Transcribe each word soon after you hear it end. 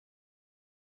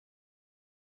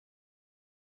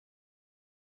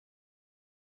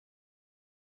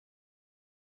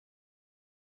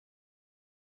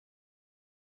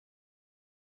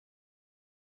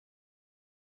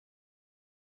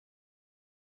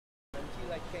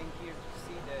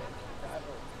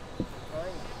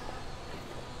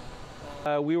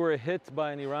We were hit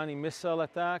by an Iranian missile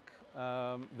attack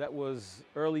that was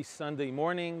early Sunday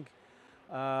morning.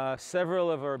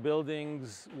 Several of our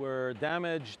buildings were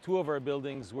damaged. Two of our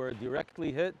buildings were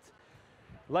directly hit.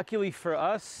 Luckily for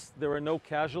us, there were no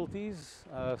casualties,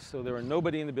 so there were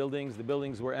nobody in the buildings. The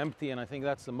buildings were empty, and I think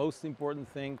that's the most important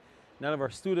thing. None of our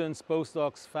students,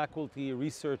 postdocs, faculty,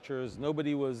 researchers,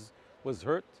 nobody was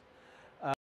hurt.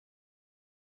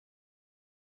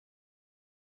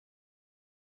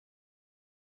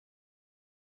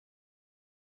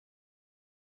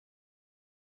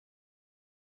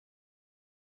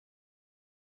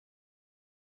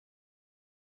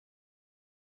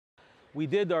 We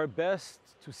did our best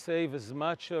to save as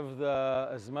much of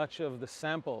the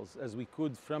samples as we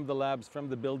could from the labs, from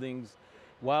the buildings,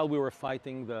 while we were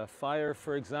fighting the fire,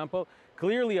 for example.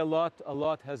 Clearly, a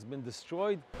lot has been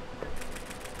destroyed.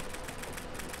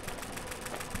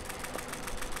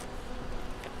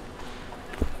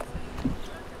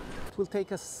 It will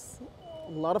take us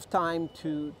a lot of time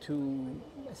to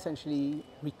essentially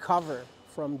recover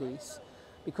from this,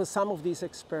 because some of these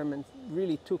experiments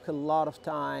really took a lot of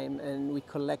time, and we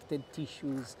collected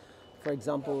tissues. For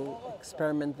example,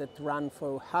 experiment that ran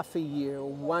for half a year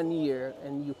or 1 year,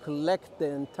 and you collect the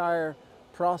entire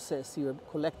process, you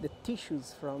collect the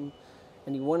tissues from,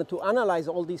 and you wanted to analyze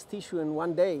all these tissue in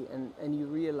one day, and you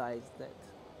realize that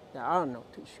there are no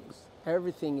tissues.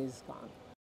 Everything is gone.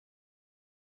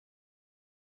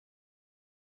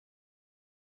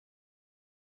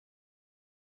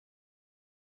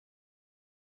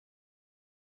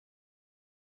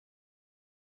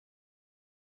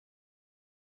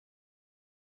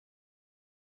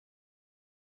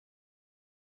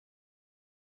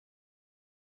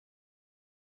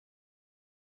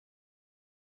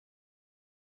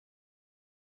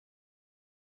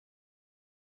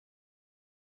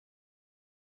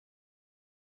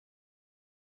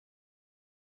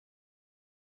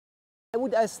 I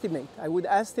would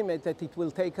estimate that it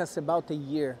will take us about a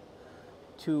year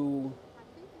to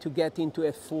get into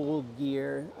a full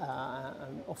gear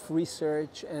of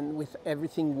research and with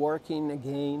everything working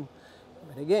again.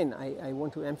 But again, I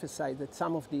want to emphasize that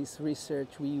some of this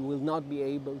research we will not be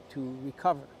able to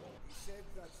recover.